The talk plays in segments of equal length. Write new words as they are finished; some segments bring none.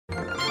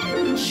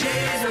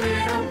She's a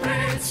little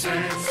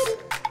princess.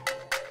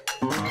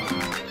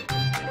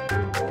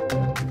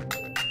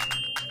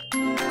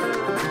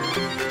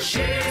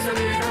 She's a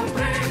little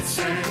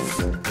princess.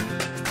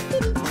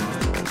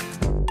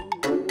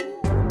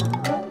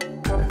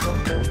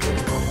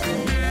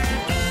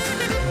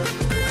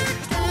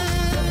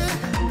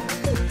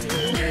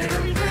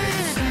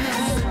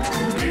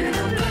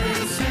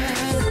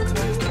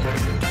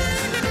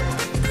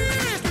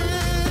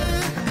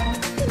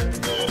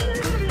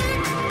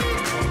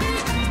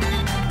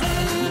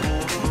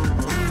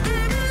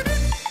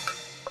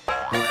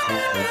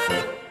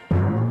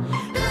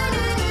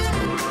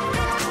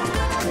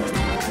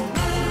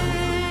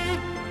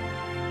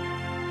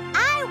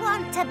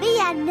 To be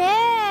a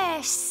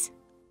nurse.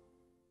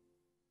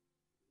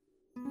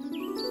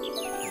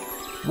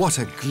 What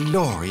a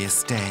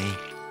glorious day.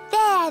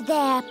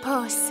 There,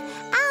 Puss.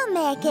 I'll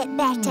make it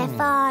better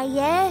for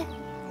you.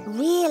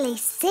 Really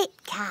sick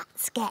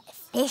cats get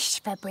fish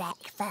for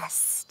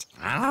breakfast.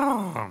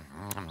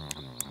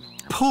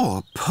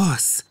 Poor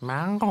Puss.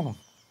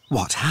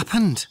 What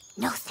happened?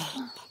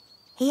 Nothing.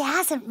 He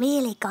hasn't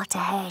really got a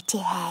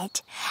hurty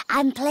head.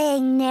 I'm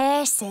playing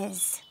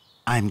nurses.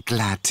 I'm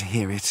glad to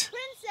hear it.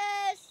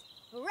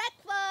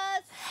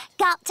 Breakfast!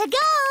 Got to go!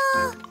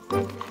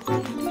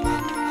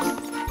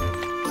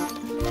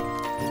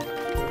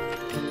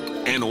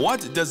 And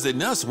what does the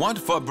nurse want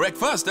for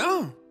breakfast,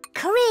 huh?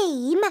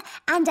 Cream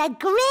and a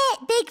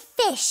great big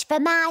fish for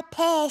my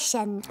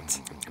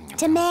patient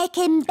to make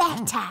him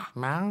better.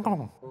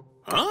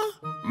 Huh?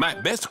 My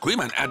best cream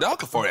and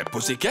haddock for a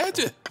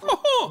pussycat?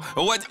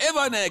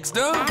 Whatever next,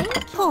 huh?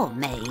 Poor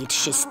Maid,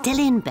 she's still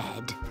in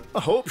bed.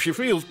 I hope she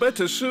feels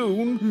better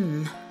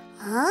soon.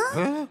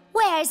 Huh?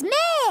 Where's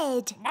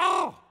Maid?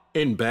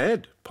 In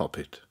bed,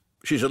 Poppet.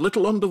 She's a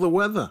little under the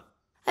weather.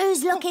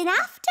 Who's looking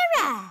after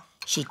her?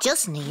 She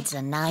just needs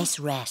a nice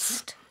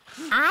rest.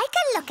 I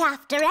can look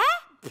after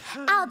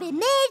her. I'll be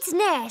Maid's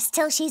nurse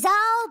till she's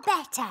all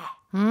better.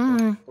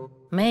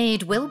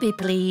 Maid will be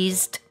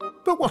pleased.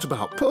 But what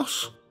about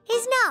Puss?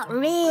 He's not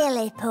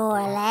really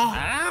poorly.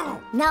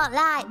 Not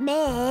like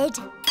Maid.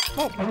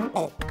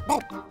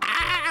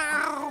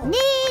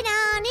 Nina.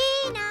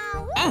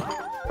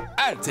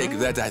 I'll take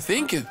that, I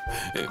think.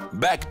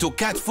 Back to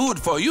cat food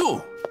for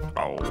you.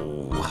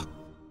 Oh.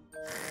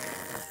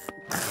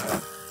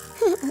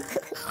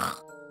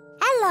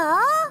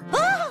 Hello?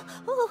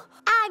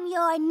 I'm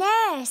your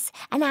nurse,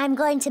 and I'm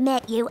going to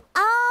make you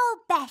all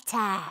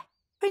better.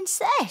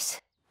 Princess?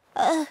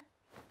 No,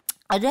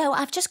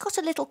 I've just got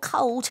a little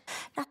cold.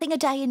 Nothing a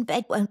day in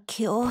bed won't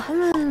cure.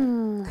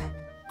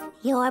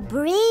 You're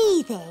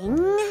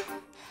breathing,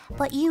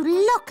 but you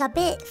look a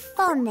bit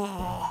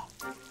funny.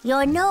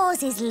 Your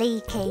nose is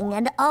leaking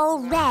and all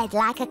red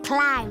like a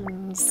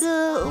clown's.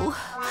 Oh,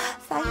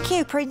 thank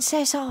you,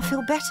 Princess. I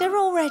feel better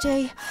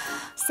already.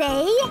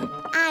 See?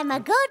 I'm a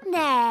good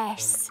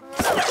nurse.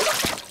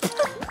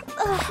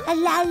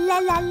 La la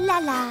la la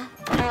la.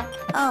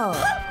 Oh,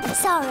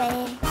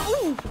 sorry.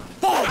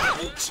 There.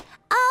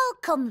 All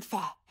comfy.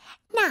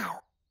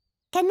 Now,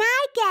 can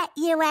I get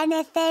you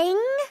anything?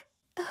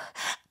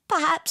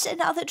 Perhaps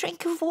another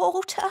drink of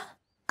water.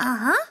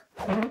 Uh-huh.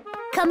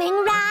 Coming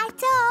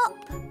right up.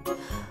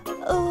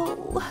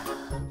 Oh.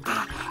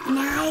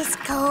 Nice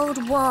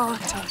cold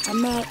water to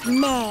make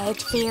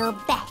Maid feel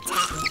better.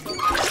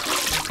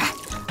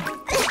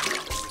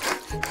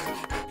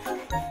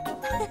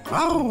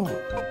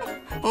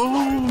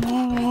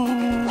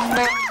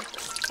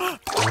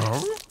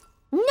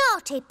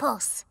 Naughty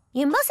Puss,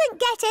 you mustn't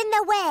get in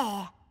the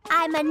way.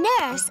 I'm a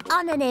nurse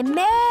on an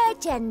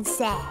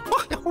emergency.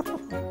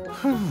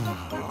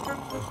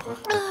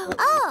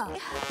 Oh,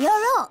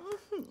 you're up.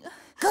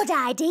 Good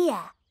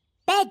idea.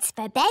 Bed's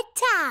for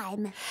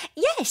bedtime.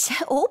 Yes,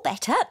 all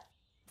better.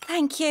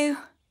 Thank you.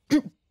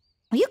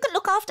 You can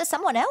look after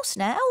someone else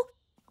now.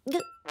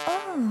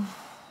 Oh.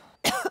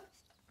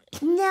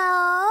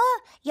 No,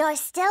 you're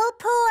still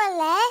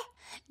poorly.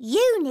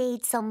 You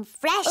need some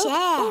fresh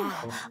air.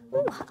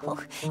 Oh,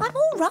 I'm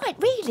all right,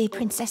 really,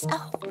 Princess.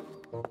 Oh.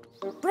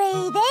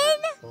 Breathe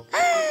in.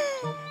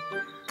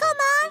 Come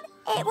on,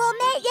 it will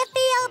make you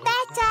feel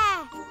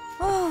better.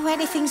 Oh,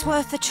 anything's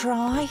worth a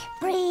try.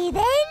 Breathe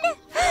in.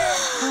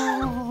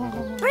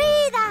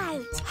 Breathe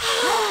out.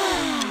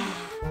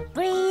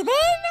 Breathe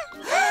in.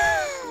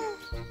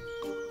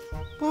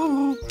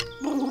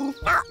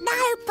 Not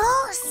now,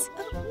 Puss.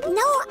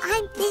 No,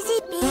 I'm busy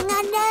being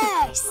a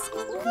nurse.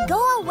 Go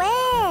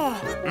away.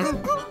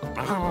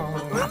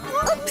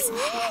 Oops.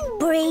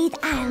 Breathe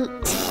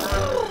out.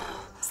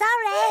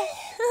 Sorry.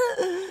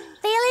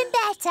 Feeling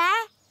better?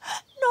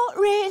 Not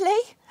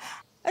really.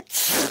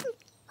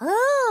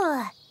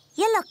 Oh,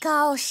 you look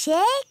all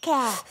shaky.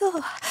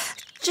 Oh,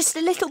 just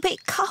a little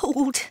bit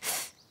cold.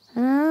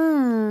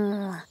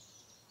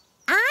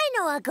 I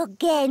know a good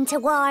game to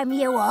warm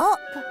you up.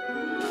 3,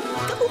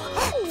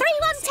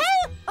 1, 2,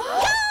 go!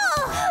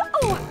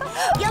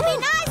 You'll be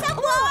nice and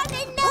warm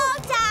in no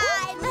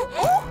time.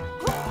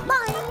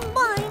 Boing,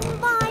 boing,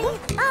 boing,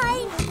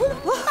 boing.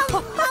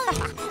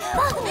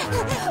 Boing,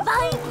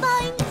 boing,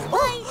 boing,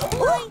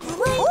 boing.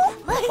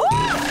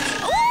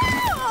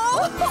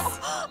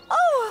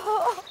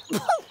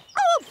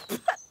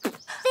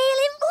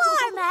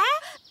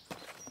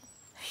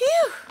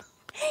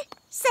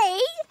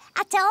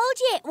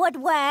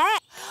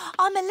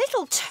 I'm a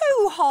little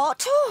too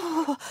hot.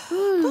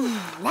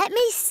 Let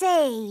me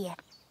see.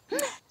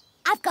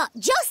 I've got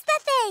just the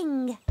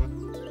thing.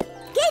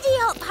 Giddy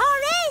up,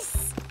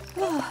 Horace.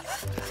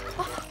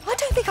 I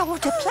don't think I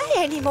want to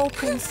play anymore,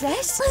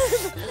 Princess.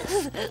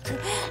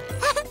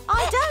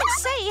 I don't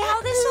see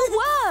how this will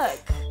work.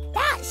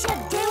 That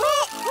should do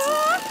it.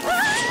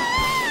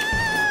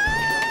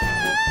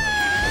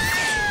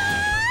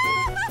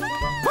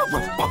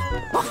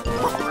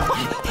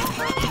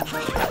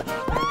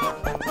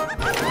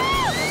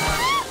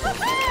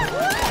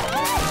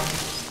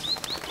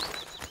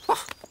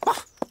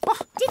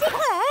 Did it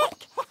work?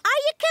 Are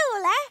you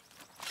cooler?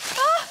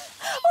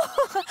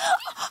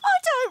 I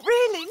don't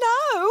really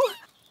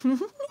know.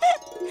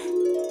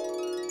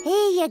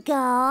 Here you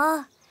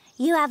go.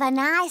 You have a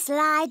nice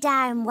lie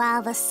down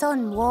while the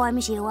sun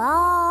warms you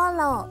all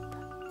up.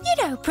 You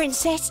know,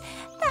 Princess,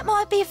 that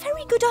might be a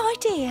very good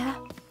idea.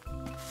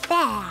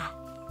 There.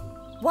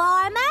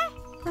 Warmer?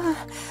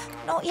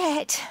 Not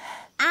yet.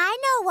 I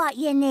know what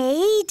you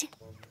need.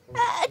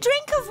 A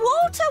drink of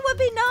water would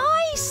be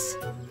nice.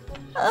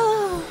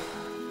 Oh.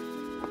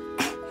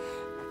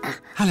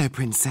 Hello,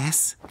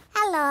 Princess.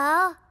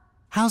 Hello.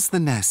 How's the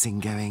nursing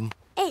going?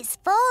 It's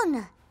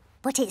fun,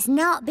 but it's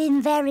not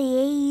been very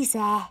easy.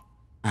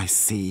 I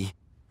see.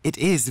 It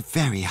is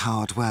very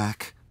hard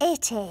work.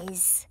 It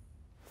is.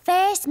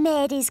 First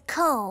Maid is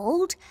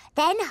cold,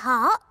 then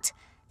hot,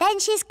 then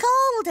she's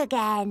cold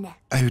again.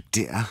 Oh,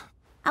 dear.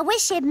 I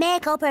wish she'd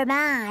make up her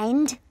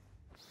mind.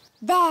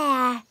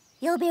 There,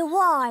 you'll be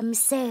warm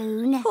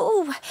soon.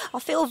 Oh, I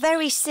feel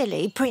very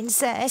silly,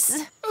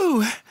 Princess.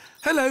 Oh,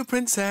 hello,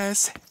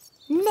 Princess.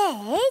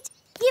 Maid,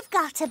 you've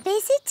got a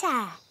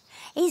visitor.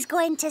 He's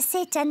going to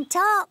sit and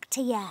talk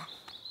to you.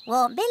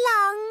 Won't be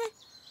long.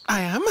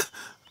 I am?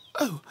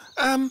 Oh,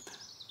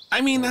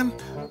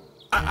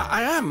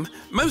 I am.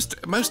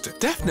 Most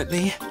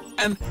definitely.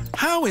 And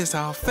how is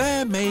our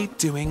fair maid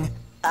doing?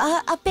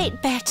 A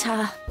bit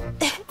better.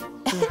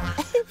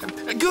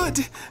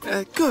 Good,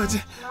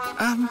 good.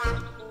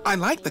 I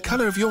like the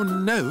colour of your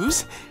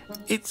nose.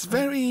 It's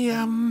very,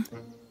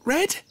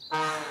 red?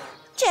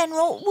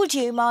 General, would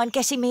you mind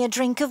getting me a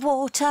drink of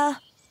water?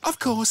 Of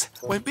course.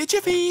 Won't be a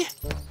jiffy.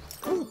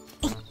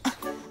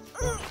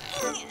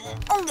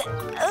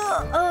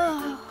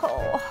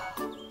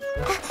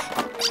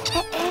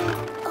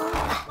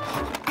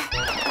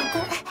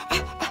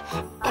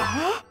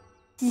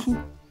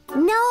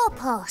 No,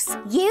 Puss,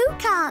 you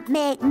can't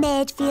make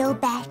Maid feel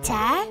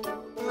better.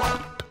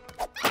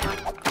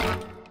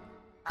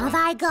 Have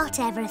I got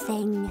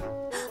everything?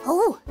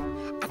 Oh,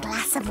 a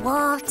glass of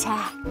water.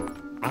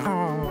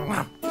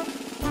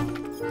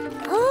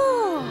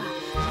 Oh,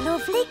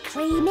 lovely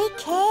creamy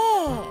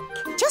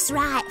cake. Just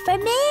right for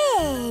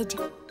Maid.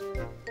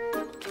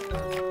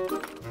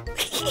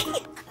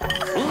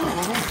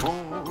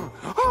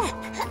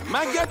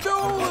 My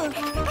gâteau!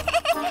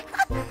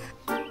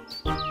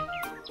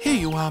 Here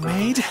you are,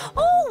 Maid.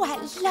 Oh, at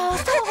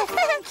last. Oh,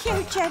 thank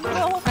you,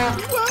 General.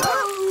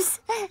 Oops,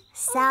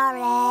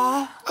 sorry.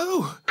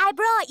 Oh, I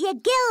brought you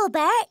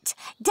Gilbert,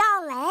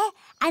 Dolly,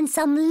 and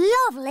some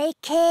lovely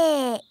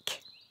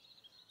cake.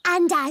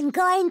 And I'm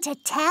going to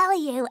tell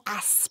you a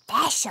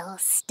special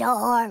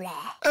story.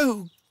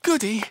 oh,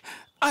 goody.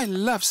 I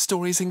love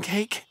stories and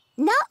cake.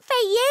 Not for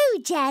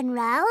you,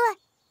 General.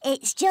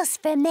 It's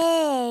just for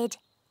Maid,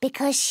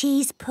 because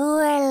she's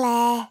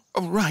poorly.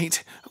 Oh,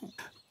 right.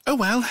 Oh,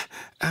 well,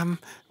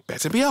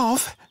 better be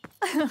off.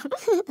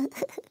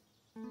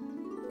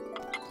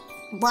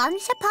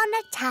 Once upon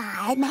a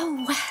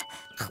time,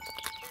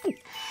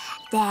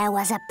 there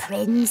was a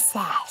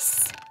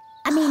princess.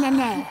 I mean a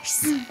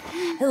nurse,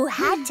 who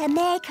had to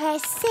make her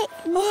sick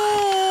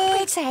maid.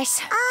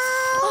 Princess,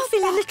 Oh, I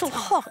feel a little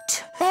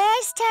hot.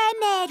 First her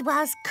maid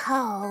was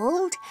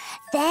cold,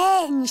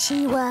 then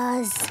she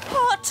was...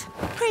 Hot,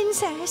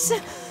 Princess.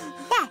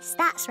 Yes,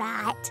 that's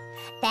right.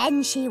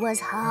 Then she was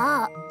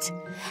hot.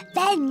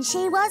 Then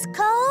she was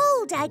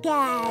cold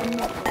again.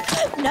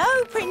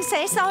 No,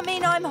 Princess, I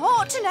mean I'm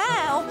hot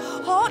now.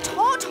 Hot,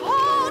 hot,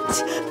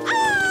 hot.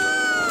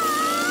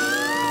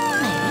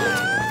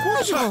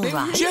 Are you all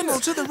right? General,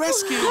 to the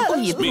rescue.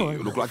 you Me, poor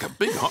you look like a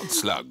big hot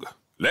slug.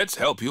 Let's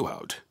help you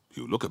out.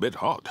 You look a bit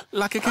hot.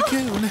 Like a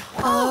cocoon.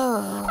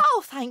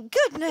 Oh, thank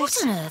goodness.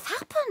 What on earth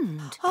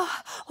happened? Oh,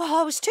 well,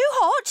 I was too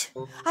hot.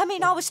 I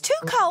mean, I was too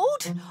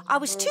cold. I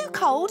was too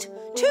cold,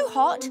 too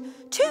hot,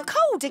 too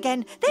cold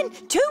again, then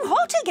too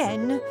hot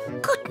again.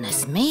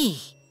 Goodness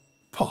me.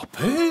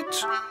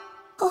 Poppet?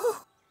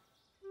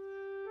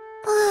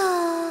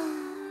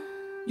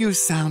 You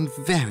sound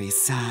very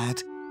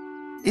sad.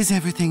 Is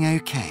everything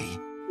okay?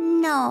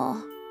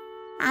 No,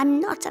 I'm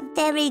not a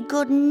very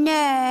good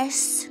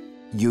nurse.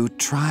 You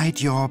tried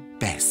your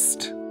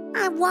best.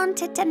 I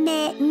wanted to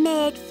make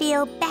Maid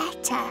feel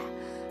better,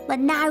 but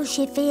now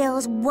she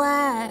feels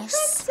worse.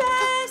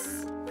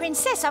 Princess!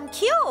 Princess, I'm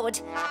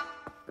cured.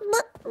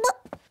 But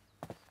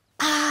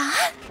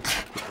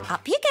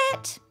Up you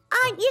get.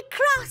 aren't you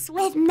cross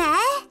with me?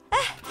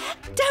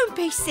 Don't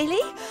be silly.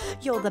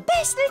 You're the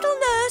best little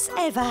nurse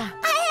ever.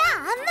 I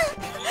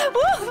am.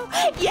 Woo,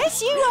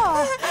 Yes, you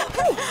are.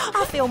 Ooh,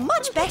 I feel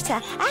much better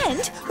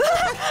and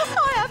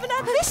I haven't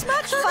had this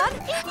much fun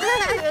in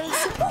years.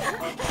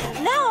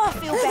 Now I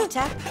feel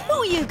better. What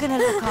are you going to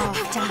look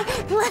after?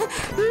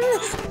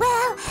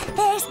 Well,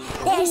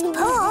 there's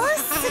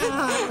Puss,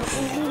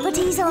 but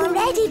he's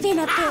already been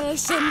a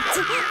patient,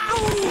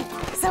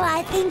 so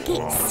I think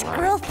it's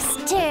Scruff's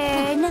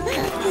turn.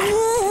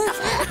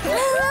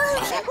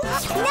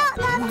 Not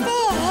like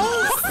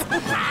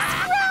this.